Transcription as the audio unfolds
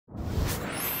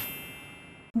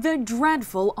The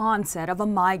dreadful onset of a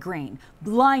migraine,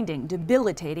 blinding,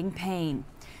 debilitating pain.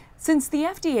 Since the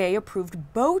FDA approved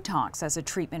Botox as a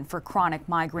treatment for chronic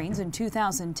migraines in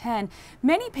 2010,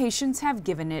 many patients have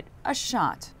given it a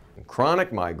shot.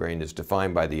 Chronic migraine is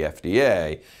defined by the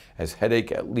FDA as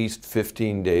headache at least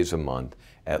 15 days a month,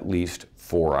 at least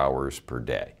 4 hours per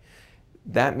day.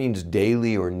 That means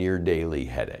daily or near daily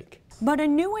headache. But a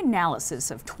new analysis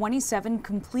of 27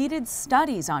 completed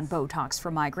studies on Botox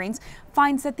for migraines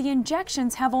finds that the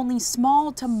injections have only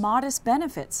small to modest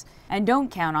benefits and don't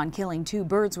count on killing two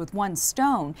birds with one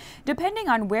stone. Depending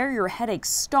on where your headaches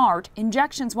start,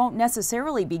 injections won't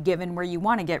necessarily be given where you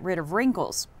want to get rid of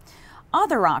wrinkles.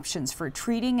 Other options for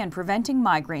treating and preventing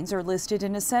migraines are listed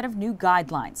in a set of new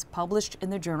guidelines published in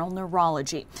the journal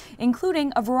Neurology,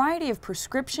 including a variety of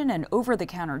prescription and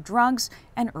over-the-counter drugs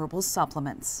and herbal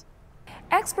supplements.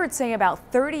 Experts say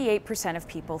about 38% of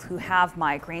people who have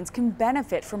migraines can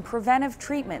benefit from preventive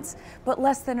treatments, but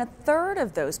less than a third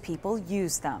of those people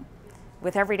use them.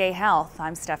 With Everyday Health,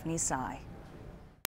 I'm Stephanie Sy.